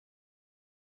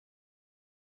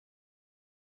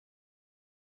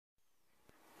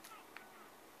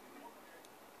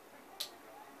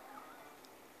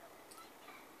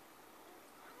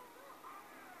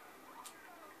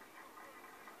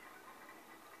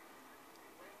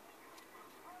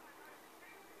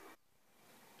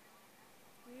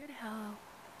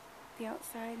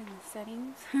outside and the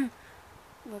settings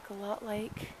look a lot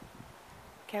like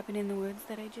Cabin in the Woods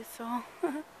that I just saw.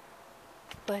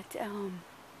 But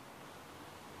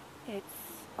it's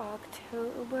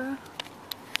October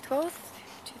 12th,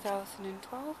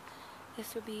 2012.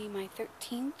 This will be my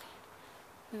 13th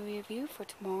movie review for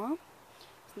tomorrow,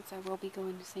 since I will be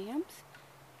going to Sam's.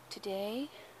 Today,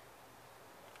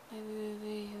 my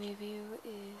movie review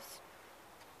is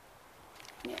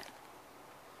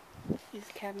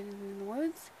Cabin in the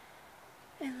Woods.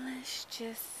 And let's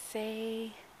just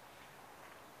say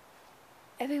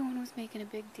everyone was making a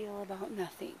big deal about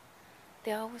nothing.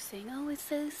 They all were saying, oh, it's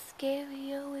so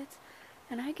scary,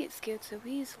 and I get scared so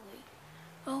easily.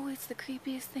 Oh, it's the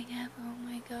creepiest thing ever, oh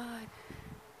my god.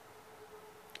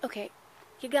 Okay,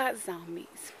 you got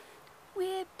zombies.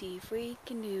 Whip-de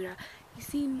freaking doodle. You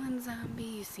seen one zombie,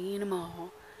 you seen them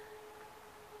all.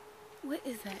 What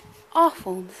is that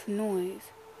awful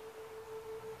noise?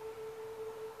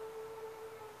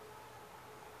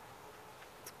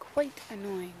 It's quite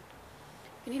annoying.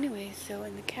 But anyway, so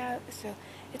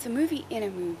it's a movie in a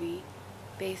movie,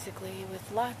 basically,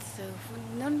 with lots of,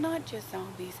 not just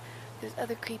zombies, there's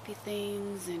other creepy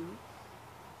things, and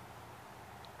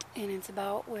it's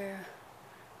about where,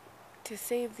 to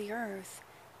save the earth,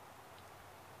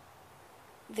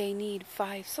 they need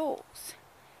 5 souls.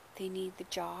 They need the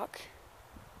jock,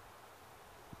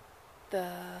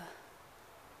 the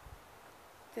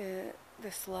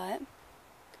slut,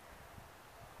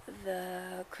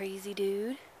 the crazy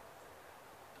dude,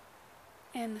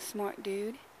 and the smart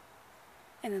dude,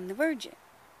 and then the virgin.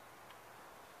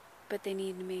 But they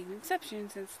need to make an exception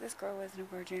since this girl wasn't a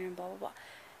virgin and blah blah blah.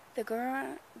 The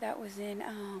girl that was in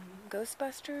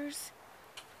Ghostbusters,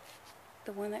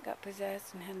 the one that got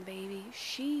possessed and had the baby,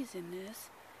 she's in this.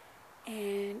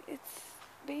 And it's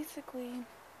basically,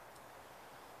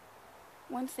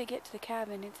 once they get to the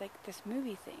cabin, it's like this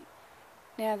movie thing.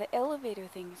 Now the elevator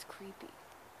thing is creepy.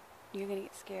 You're gonna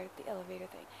get scared at the elevator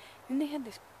thing.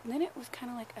 Then it was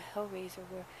kind of like a Hellraiser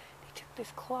where they took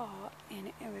this claw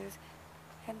and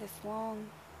had this long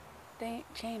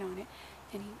chain on it,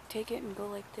 and you take it and go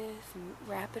like this and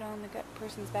wrap it on the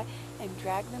person's back and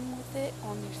drag them with it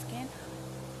on their skin.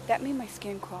 That made my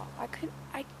skin crawl. I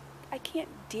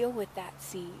can't deal with that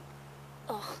scene.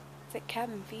 Ugh, it's like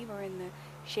cabin fever in the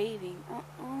shaving.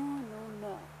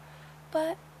 No.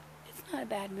 But it's not a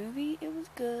bad movie. It was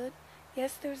good.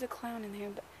 Yes, there's a clown in there,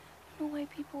 but I don't know why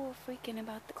people were freaking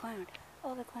about the clown.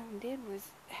 All the clown did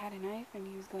was had a knife and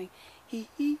he was going hee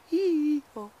hee hee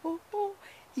ho ho ho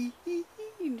hee hee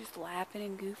hee and just laughing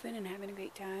and goofing and having a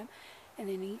great time, and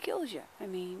then he kills you. I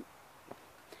mean,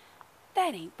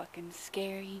 that ain't fucking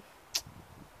scary.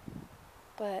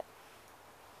 But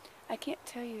I can't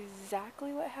tell you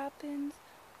exactly what happens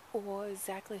or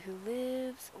exactly who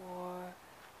lives or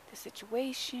the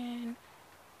situation.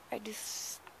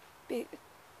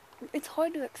 It's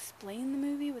hard to explain the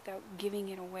movie without giving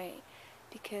it away,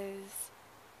 because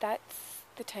that's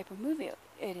the type of movie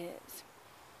it is.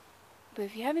 But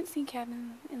if you haven't seen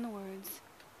Cabin in the Woods,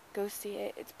 go see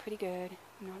it. It's pretty good.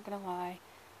 I'm not gonna lie.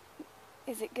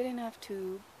 Is it good enough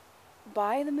to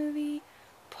buy the movie?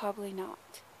 Probably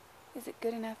not. Is it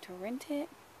good enough to rent it?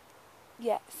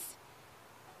 Yes.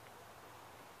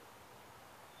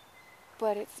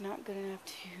 But it's not good enough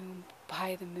to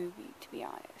buy the movie, to be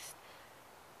honest.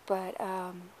 But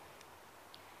I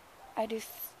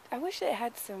wish it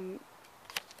had some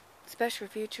special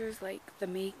features like the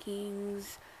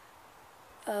makings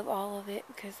of all of it,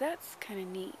 because that's kind of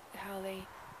neat how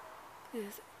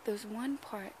there's one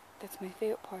part that's my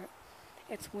favorite part.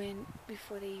 It's when,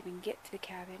 before they even get to the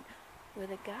cabin, where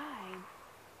the guy,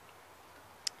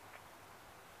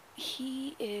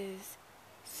 he is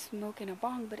smoking a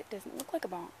bong, but it doesn't look like a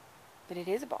bong. But it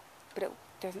is a bong. But it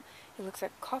looks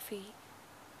like a coffee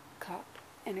cup,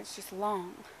 and it's just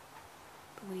long.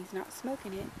 But when he's not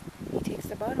smoking it, he takes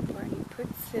the bottom part and he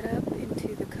puts it up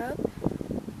into the cup,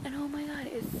 and oh my god,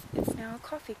 it's now a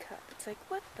coffee cup. It's like,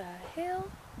 what the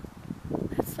hell?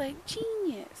 That's like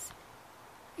genius.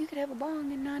 You could have a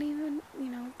bong and not even,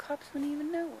 cops wouldn't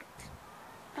even know it.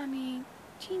 I mean,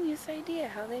 genius idea.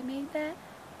 How they made that,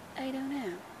 I don't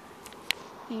know.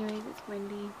 Anyways, it's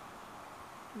windy.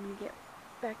 I'm gonna get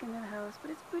back into the house,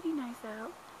 but it's pretty nice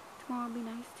out. Tomorrow will be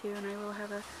nice too, and I will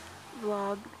have a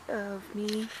vlog of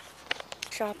me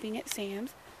shopping at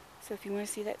Sam's. So if you want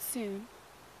to see that soon,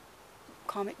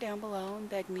 comment down below and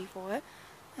beg me for it,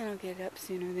 and I'll get it up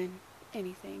sooner than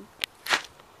anything.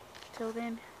 Till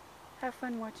then, have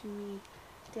fun watching me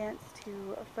dance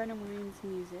to a friend of mine's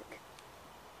music.